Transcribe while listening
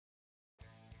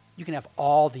You can have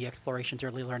all the Explorations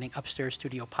Early Learning Upstairs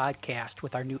Studio podcast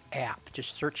with our new app.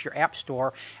 Just search your app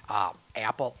store,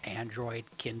 Apple, Android,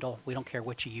 Kindle. We don't care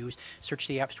what you use. Search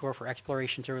the app store for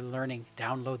Explorations Early Learning.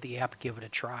 Download the app. Give it a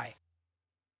try.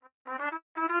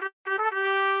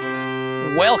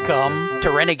 Welcome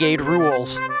to Renegade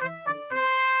Rules.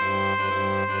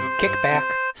 Kick back,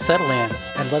 settle in,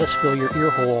 and let us fill your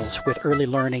ear holes with early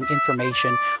learning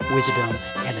information, wisdom,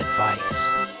 and advice.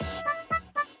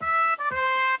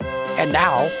 And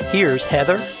now, here's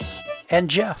Heather and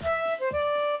Jeff.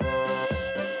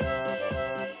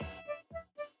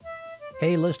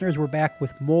 Hey, listeners, we're back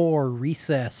with more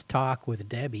Recess Talk with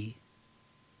Debbie.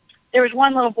 There was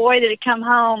one little boy that had come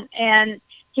home, and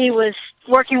he was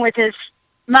working with his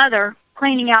mother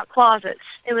cleaning out closets.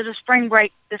 It was a spring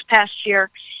break this past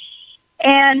year.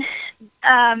 And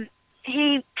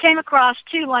he came across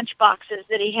 2 lunch boxes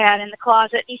that he had in the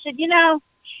closet. He said,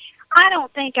 I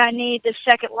don't think I need this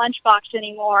second lunchbox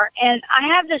anymore. And I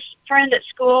have this friend at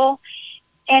school,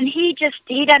 and he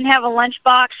doesn't have a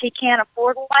lunchbox. He can't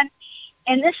afford one.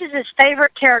 And this is his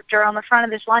favorite character on the front of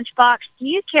this lunchbox. Do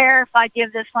you care if I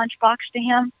give this lunchbox to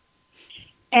him?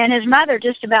 And his mother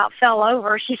just about fell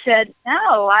over. She said,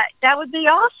 no, that would be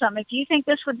awesome. If you think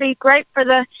this would be great for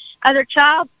the other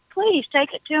child, please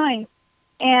take it to him.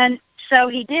 And so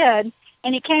he did.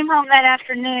 And he came home that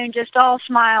afternoon just all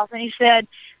smiles. And he said,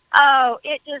 oh,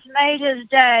 it just made his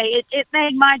day. It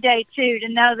made my day, too, to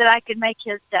know that I could make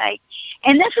his day.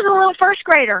 And this is a little first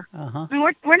grader. Uh-huh. I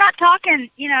mean, we're not talking,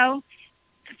 5th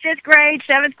grade,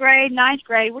 7th grade, 9th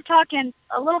grade. We're talking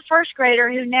a little first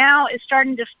grader who now is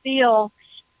starting to feel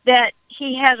that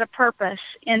he has a purpose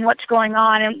in what's going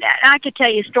on. And I could tell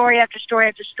you story after story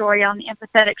after story on the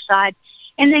empathetic side.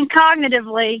 And then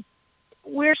cognitively,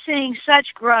 we're seeing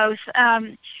such growth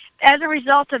as a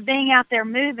result of being out there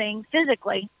moving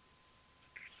physically.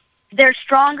 They're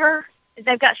stronger.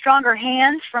 They've got stronger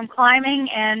hands from climbing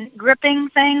and gripping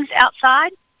things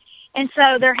outside. And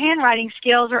so their handwriting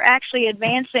skills are actually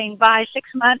advancing by 6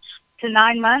 months to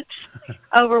 9 months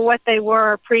over what they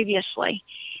were previously.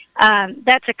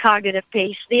 That's a cognitive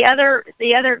piece. The other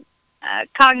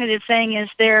cognitive thing is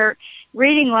their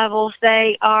reading levels.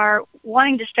 They are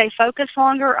wanting to stay focused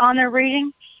longer on their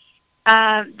reading.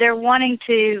 They're wanting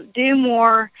to do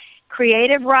more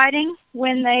creative writing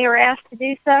when they are asked to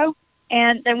do so,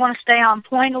 and they want to stay on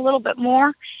point a little bit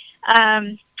more.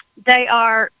 They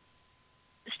are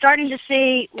starting to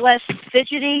see less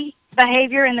fidgety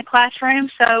behavior in the classroom,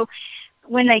 so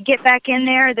when they get back in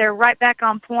there, they're right back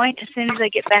on point as soon as they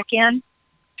get back in.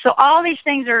 So all these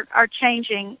things are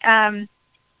changing. The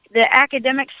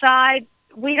academic side,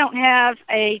 we don't have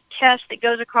a test that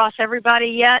goes across everybody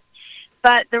yet,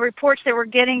 but the reports that we're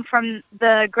getting from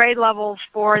the grade levels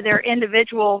for their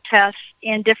individual tests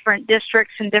in different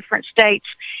districts and different states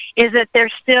is that they're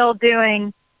still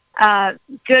doing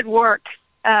good work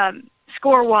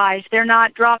score-wise. They're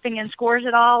not dropping in scores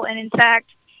at all, and in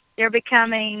fact, they're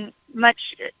becoming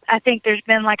I think there's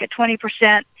been like a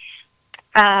 20%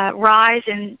 rise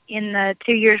in the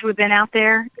 2 years we've been out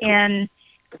there in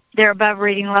their above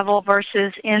reading level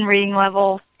versus in reading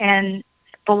level and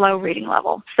below reading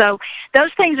level. So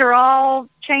those things are all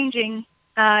changing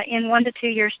in 1 to 2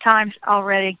 years' time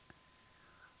already.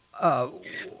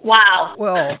 Wow.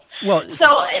 Well.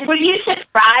 So were you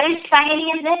surprised by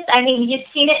any of this? I mean, you'd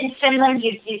seen it in Finland,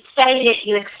 you studied it,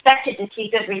 you expected to see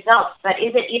good results, but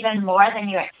is it even more than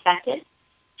you expected?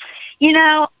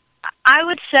 I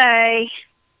would say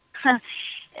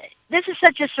this is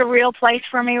such a surreal place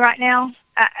for me right now.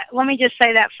 Let me just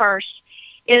say that first,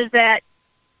 is that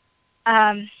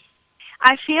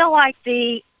I feel like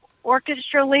the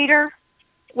orchestra leader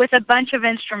with a bunch of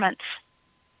instruments,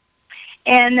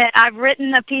 and that I've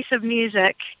written a piece of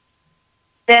music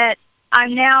that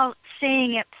I'm now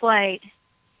seeing it played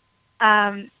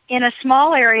in a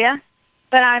small area,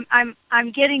 but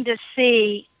I'm getting to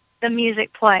see the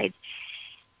music played.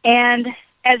 And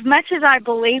as much as I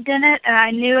believed in it and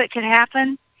I knew it could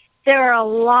happen, there are a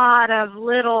lot of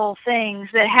little things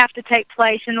that have to take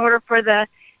place in order for the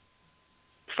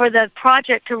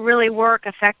project to really work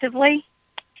effectively.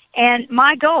 And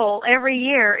my goal every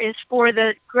year is for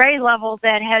the grade level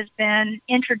that has been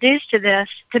introduced to this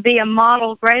to be a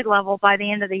model grade level by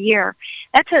the end of the year.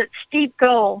 That's a steep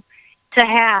goal to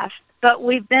have, but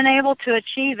we've been able to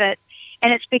achieve it,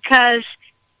 and it's because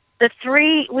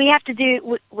we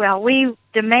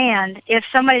demand if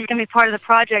somebody's going to be part of the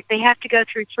project, they have to go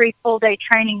through 3 full-day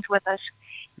trainings with us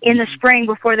in the spring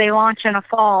before they launch in the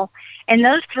fall. And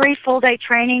those 3 full-day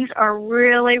trainings are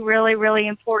really, really, really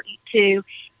important to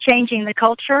changing the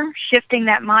culture, shifting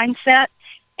that mindset,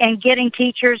 and getting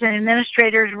teachers and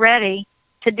administrators ready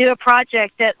to do a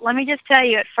project that, let me just tell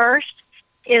you, at first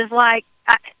is like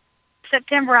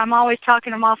September, I'm always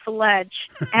talking them off the ledge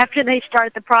after they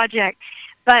start the project.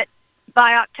 But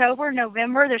by October,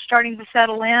 November, they're starting to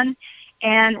settle in.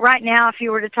 And right now, if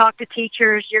you were to talk to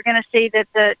teachers, you're going to see that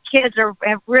the kids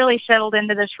have really settled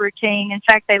into this routine. In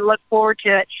fact, they look forward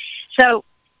to it. So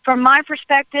from my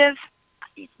perspective,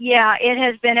 yeah, it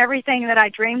has been everything that I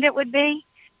dreamed it would be.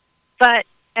 But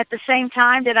at the same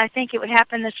time, did I think it would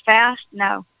happen this fast?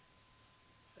 No.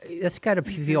 That's got to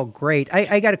feel great.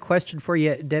 I got a question for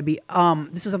you, Debbie.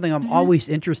 This is something I'm always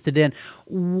interested in.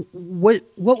 What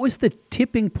was the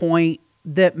tipping point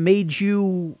that made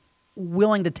you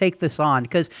willing to take this on?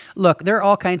 Because, look, there are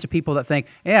all kinds of people that think,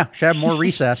 yeah, should have more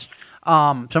recess.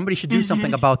 Somebody should do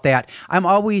something about that. I'm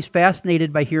always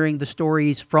fascinated by hearing the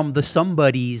stories from the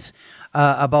somebodies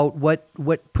about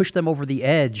what pushed them over the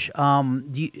edge.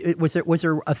 Was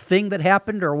there a thing that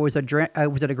happened, or was it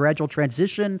a gradual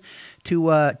transition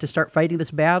to start fighting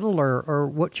this battle, or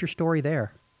what's your story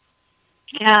there?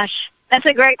 Gosh, that's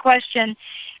a great question,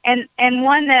 and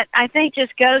one that I think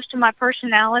just goes to my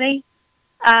personality.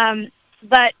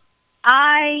 But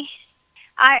I,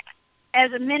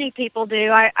 as many people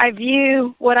do, I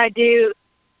view what I do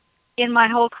in my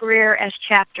whole career as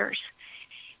chapters.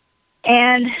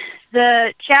 And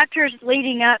the chapters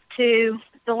leading up to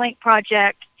the LINC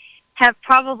project have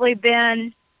probably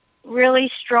been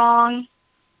really strong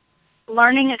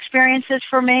learning experiences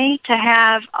for me, to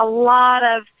have a lot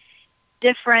of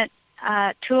different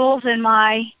tools in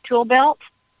my tool belt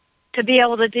to be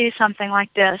able to do something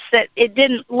like this, that it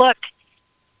didn't look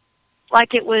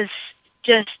like it was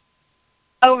just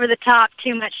over the top,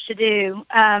 too much to do.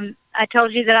 I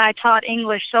told you that I taught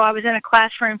English, so I was in a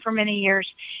classroom for many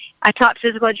years. I taught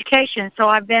physical education, so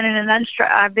I've been in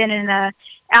an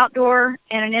outdoor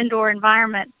and an indoor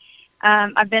environment.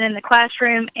 I've been in the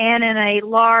classroom and in a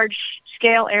large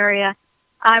scale area.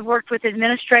 I've worked with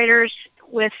administrators,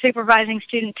 with supervising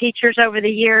student teachers over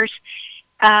the years.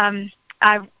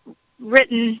 I've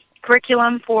written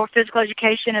curriculum for physical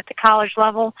education at the college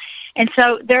level. And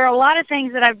so there are a lot of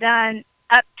things that I've done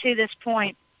up to this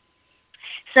point.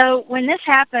 So when this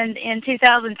happened in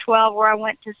 2012, where I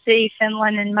went to see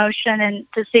Finland in motion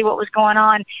and to see what was going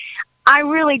on, I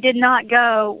really did not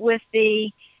go with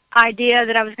the idea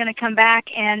that I was going to come back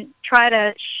and try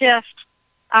to shift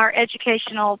our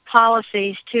educational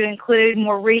policies to include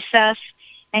more recess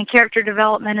and character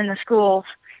development in the schools.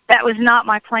 That was not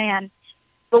my plan.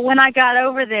 But when I got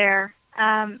over there,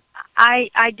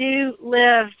 I do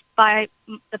live by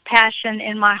the passion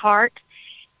in my heart,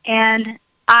 and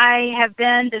I have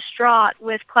been distraught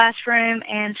with classroom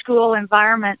and school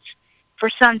environments for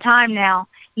some time now.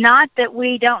 Not that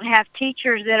we don't have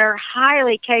teachers that are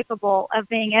highly capable of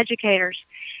being educators,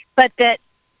 but that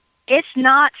it's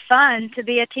not fun to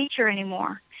be a teacher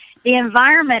anymore. The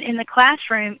environment in the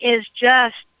classroom is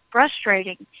just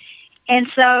frustrating. And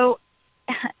so,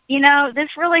 you know,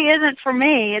 this really isn't for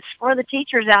me. It's for the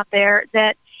teachers out there,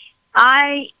 that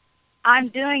I'm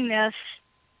doing this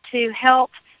to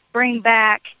help bring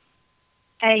back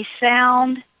a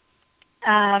sound,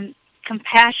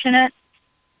 compassionate,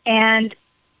 and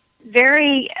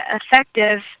very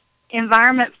effective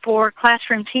environment for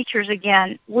classroom teachers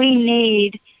again. We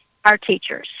need our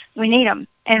teachers. We need them.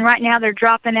 And right now they're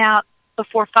dropping out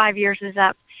before 5 years is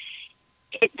up.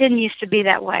 It didn't used to be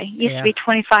that way. It used to be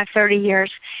 25, 30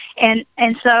 years. And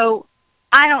so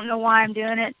I don't know why I'm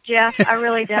doing it, Jeff. I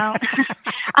really don't.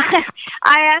 I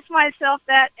ask myself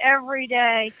that every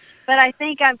day, but I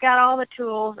think I've got all the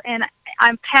tools, and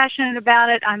I'm passionate about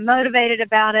it. I'm motivated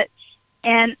about it,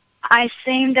 and I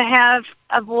seem to have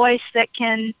a voice that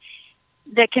can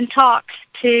talk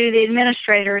to the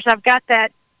administrators. I've got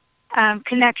that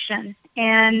connection,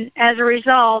 and as a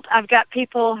result, I've got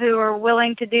people who are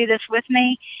willing to do this with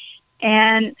me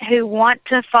and who want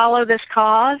to follow this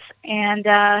cause. And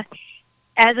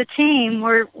as a team,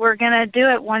 we're going to do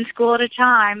it one school at a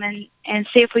time and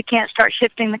see if we can't start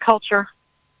shifting the culture.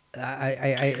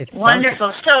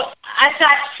 Wonderful. So I've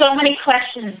got so many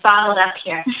questions followed up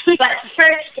here. But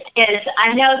first is,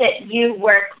 I know that you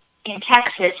work in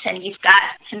Texas and you've got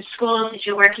some schools that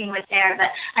you're working with there,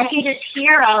 but I can just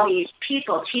hear all these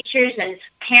people, teachers and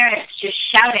parents, just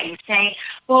shouting, saying,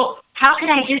 well, how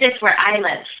can I do this where I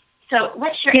live? So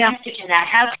what's your answer to that?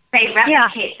 How can they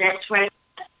replicate this where...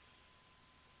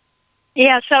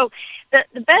 Yeah, so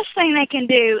the best thing they can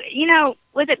do, you know,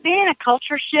 with it being a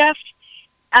culture shift,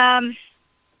 I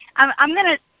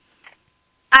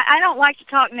don't like to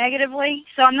talk negatively,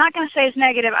 so I'm not going to say it's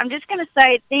negative. I'm just going to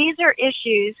say these are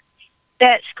issues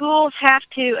that schools have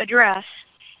to address.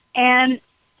 And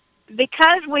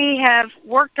because we have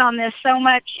worked on this so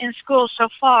much in schools so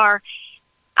far,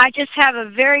 I just have a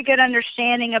very good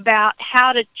understanding about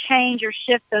how to change or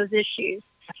shift those issues.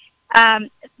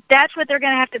 That's what they're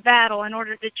going to have to battle in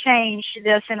order to change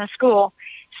this in a school.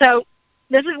 So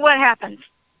this is what happens.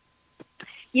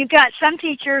 You've got some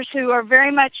teachers who are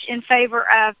very much in favor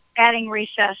of adding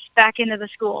recess back into the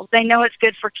schools. They know it's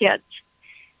good for kids.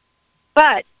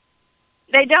 But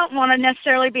they don't want to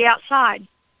necessarily be outside.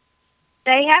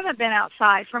 They haven't been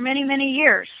outside for many, many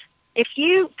years. If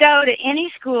you go to any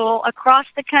school across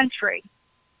the country,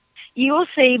 you will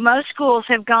see most schools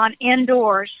have gone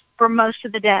indoors for most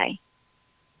of the day.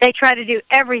 They try to do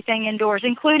everything indoors,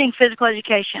 including physical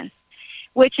education,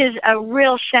 which is a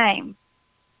real shame.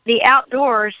 The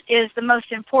outdoors is the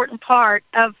most important part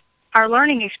of our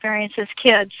learning experience as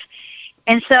kids.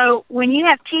 And so when you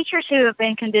have teachers who have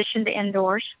been conditioned to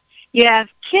indoors, you have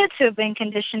kids who have been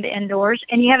conditioned to indoors,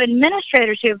 and you have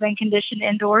administrators who have been conditioned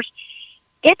indoors,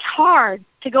 it's hard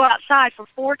to go outside for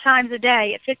 4 times a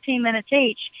day at 15 minutes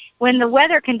each when the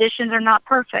weather conditions are not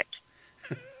perfect.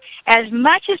 As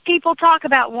much as people talk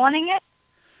about wanting it,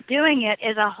 doing it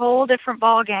is a whole different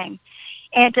ballgame.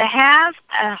 And to have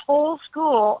a whole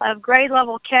school of grade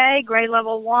level K, grade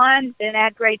level 1, then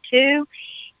add grade 2,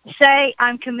 say,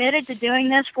 I'm committed to doing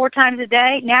this 4 times a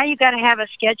day, now you've got to have a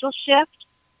schedule shift.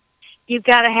 You've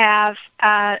got to have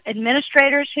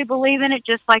administrators who believe in it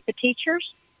just like the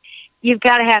teachers. You've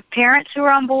got to have parents who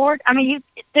are on board. I mean,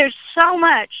 there's so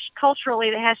much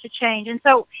culturally that has to change. And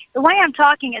so the way I'm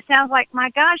talking, it sounds like, my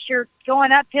gosh, you're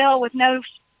going uphill with no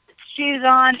shoes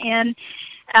on in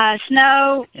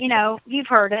snow. You know, you've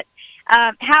heard it.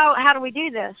 How do we do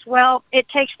this? Well, it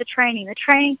takes the training. The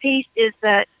training piece is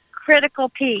the critical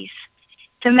piece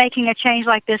to making a change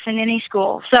like this in any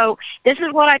school. So this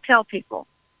is what I tell people.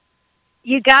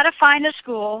 You got to find a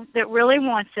school that really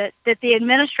wants it, that the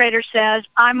administrator says,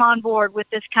 I'm on board with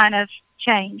this kind of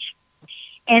change.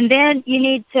 And then you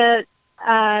need to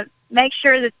make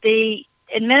sure that the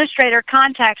administrator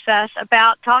contacts us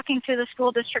about talking to the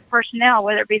school district personnel,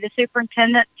 whether it be the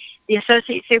superintendent, the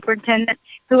associate superintendent,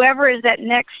 whoever is that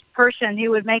next person who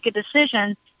would make a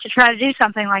decision to try to do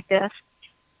something like this.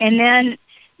 And then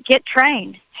get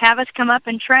trained. Have us come up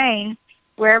and train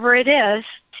wherever it is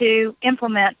to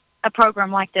implement a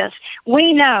program like this.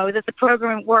 We know that the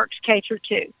program works K through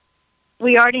 2.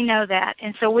 We already know that.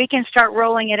 And so we can start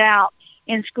rolling it out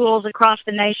in schools across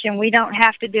the nation. We don't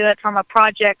have to do it from a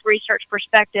project research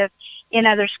perspective in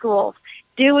other schools.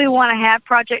 Do we want to have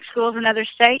project schools in other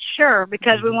states? Sure,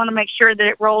 because we want to make sure that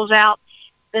it rolls out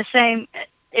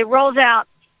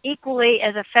equally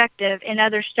as effective in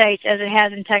other states as it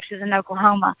has in Texas and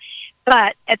Oklahoma.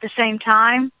 But at the same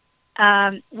time,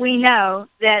 we know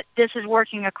that this is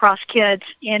working across kids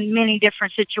in many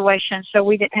different situations, so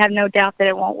we have no doubt that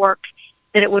it won't work,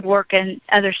 that it would work in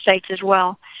other states as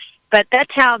well. But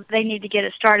that's how they need to get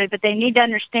it started. But they need to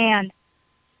understand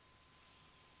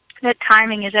that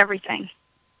timing is everything.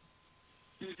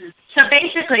 Mm-hmm. So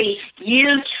basically,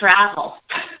 you travel.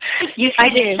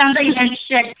 Somebody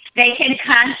mentioned they can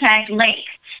contact Link,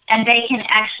 and they can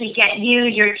actually get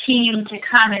your team to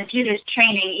come and do this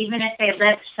training, even if they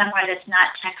live somewhere that's not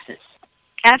Texas.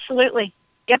 Absolutely.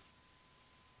 Yep.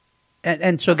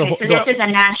 And so this is a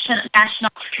national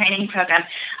training program.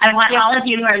 I want all of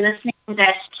you who are listening to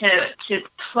this to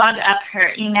plug up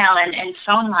her email and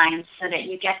phone lines so that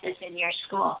you get this in your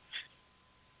school.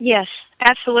 Yes,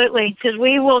 absolutely, because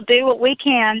we will do what we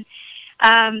can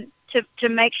to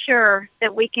make sure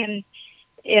that we can,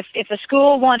 if a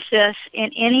school wants this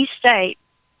in any state,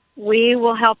 we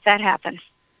will help that happen.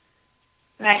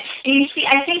 Right. You see,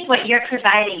 I think what you're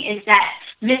providing is that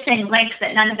missing link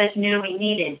that none of us knew we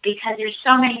needed, because there's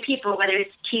so many people, whether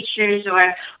it's teachers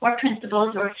or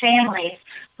principals or families,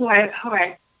 who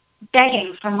are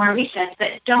begging for more recess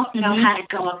but don't know how to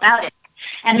go about it.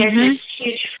 And there's this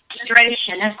huge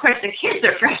frustration. And of course, the kids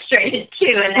are frustrated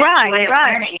too, and that's way of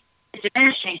learning is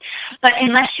diminishing. But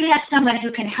unless you have someone who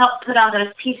can help put all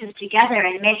those pieces together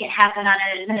and make it happen on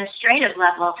an administrative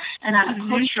level and on a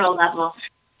cultural level,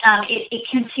 it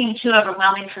can seem too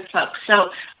overwhelming for folks.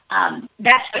 So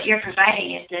that's what you're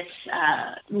providing, is this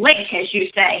link, as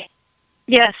you say.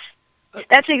 Yes,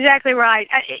 that's exactly right.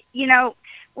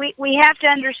 We have to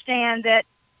understand that.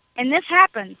 And this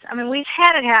happens. I mean, we've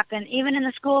had it happen even in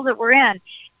the school that we're in.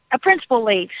 A principal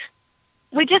leaves.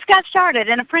 We just got started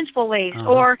and a principal leaves.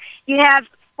 Or you have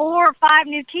 4 or 5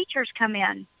 new teachers come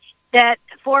in, that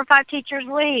 4 or 5 teachers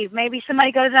leave. Maybe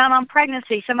somebody goes out on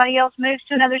pregnancy. Somebody else moves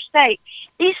to another state.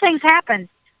 These things happen.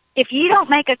 If you don't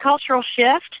make a cultural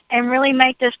shift and really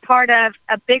make this part of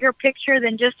a bigger picture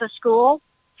than just a school,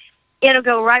 it'll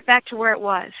go right back to where it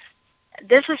was.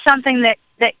 this is something that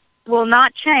will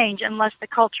not change unless the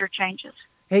culture changes.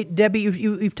 Hey, Debbie,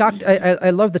 you've talked. I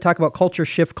love the talk about culture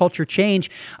shift, culture change.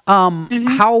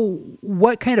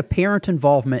 What kind of parent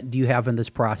involvement do you have in this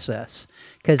process?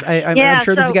 Because I'm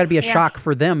sure this has got to be a shock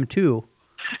for them too.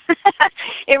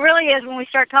 It really is when we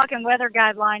start talking weather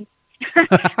guidelines.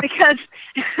 Because,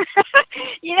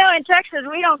 in Texas,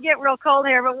 we don't get real cold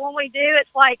here, but when we do, it's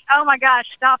like, oh my gosh,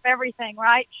 stop everything,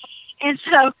 right? And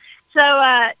so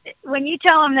when you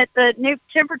tell them that the new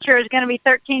temperature is going to be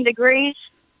 13 degrees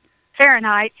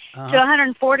Fahrenheit to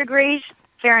 104 degrees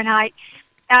Fahrenheit,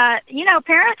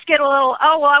 parents get a little,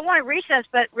 oh, well, I wanted recess,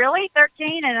 but really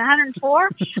 13 and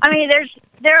 104? I mean,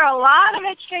 there are a lot of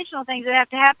educational things that have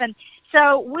to happen.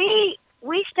 So we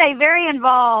stay very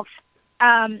involved.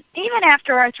 Even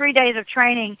after our 3 days of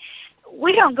training,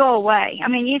 we don't go away. I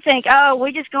mean, you think, oh,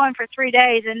 we just go in for 3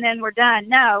 days and then we're done.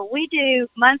 No, we do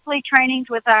monthly trainings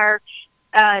with our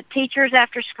teachers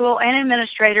after school and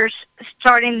administrators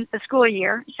starting the school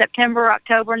year, September,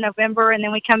 October, November, and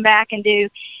then we come back and do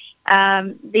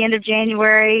the end of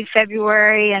January,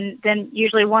 February, and then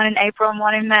usually one in April and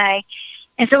one in May.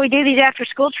 And so we do these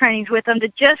after-school trainings with them to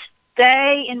just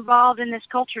stay involved in this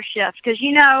culture shift because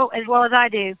as well as I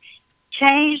do,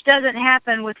 change doesn't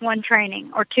happen with one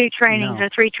training or two trainings or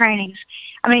three trainings.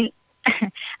 I mean,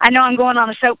 I know I'm going on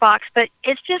a soapbox, but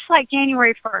it's just like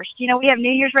January 1st. We have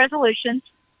New Year's resolutions.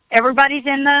 Everybody's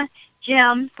in the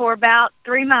gym for about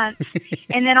 3 months,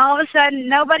 and then all of a sudden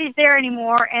nobody's there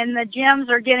anymore, and the gyms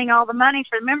are getting all the money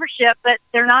for the membership, but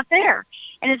they're not there.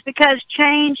 And it's because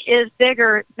change is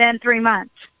bigger than 3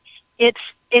 months. It's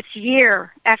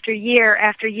year after year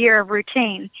after year of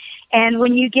routine. And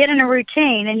when you get in a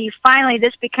routine and you finally,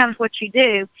 this becomes what you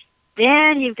do,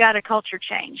 then you've got a culture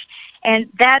change. And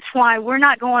that's why we're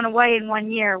not going away in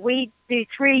 1 year. We do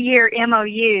 3-year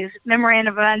MOUs,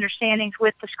 Memorandum of Understandings,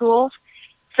 with the schools.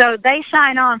 So they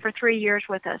sign on for 3 years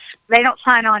with us. They don't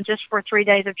sign on just for 3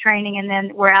 days of training and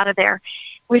then we're out of there.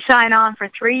 We sign on for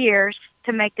 3 years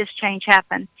to make this change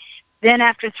happen. Then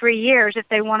after 3 years, if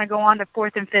they want to go on to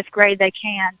 4th and 5th grade, they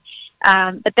can.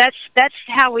 But that's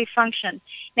how we function.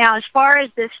 Now, as far as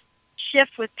this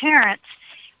shift with parents,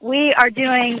 we are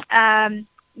doing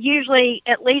usually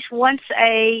at least once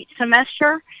a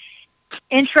semester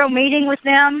intro meeting with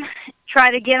them, try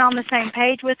to get on the same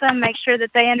page with them, make sure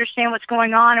that they understand what's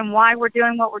going on and why we're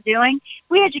doing what we're doing.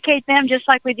 We educate them just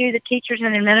like we do the teachers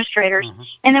and administrators.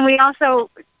 And then we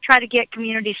also try to get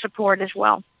community support as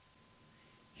well.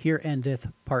 Here endeth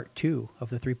part 2 of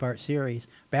the 3-part series.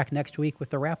 Back next week with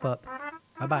the wrap-up.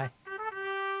 Bye-bye.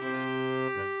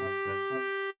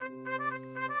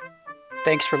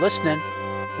 Thanks for listening.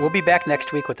 We'll be back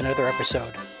next week with another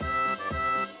episode.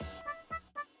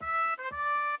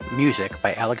 Music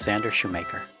by Alexander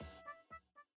Shoemaker.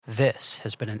 This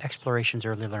has been an Explorations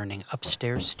Early Learning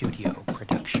Upstairs Studio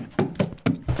production.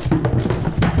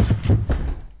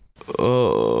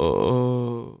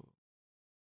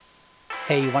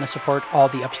 Hey, you want to support all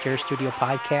the Upstairs Studio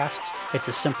podcasts? It's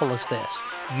as simple as this.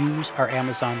 Use our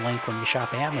Amazon link when you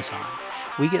shop Amazon.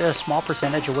 We get a small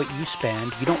percentage of what you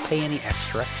spend. You don't pay any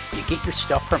extra. You get your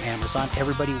stuff from Amazon.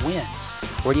 Everybody wins.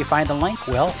 Where do you find the link?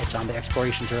 Well, it's on the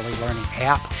Explorations Early Learning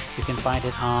app. You can find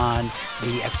it on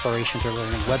the Explorations Early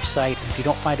Learning website. And if you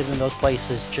don't find it in those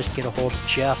places, just get a hold of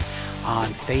Jeff on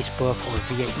Facebook or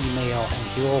via email, and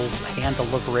he'll hand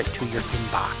deliver it to your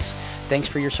inbox. Thanks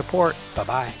for your support.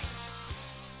 Bye-bye.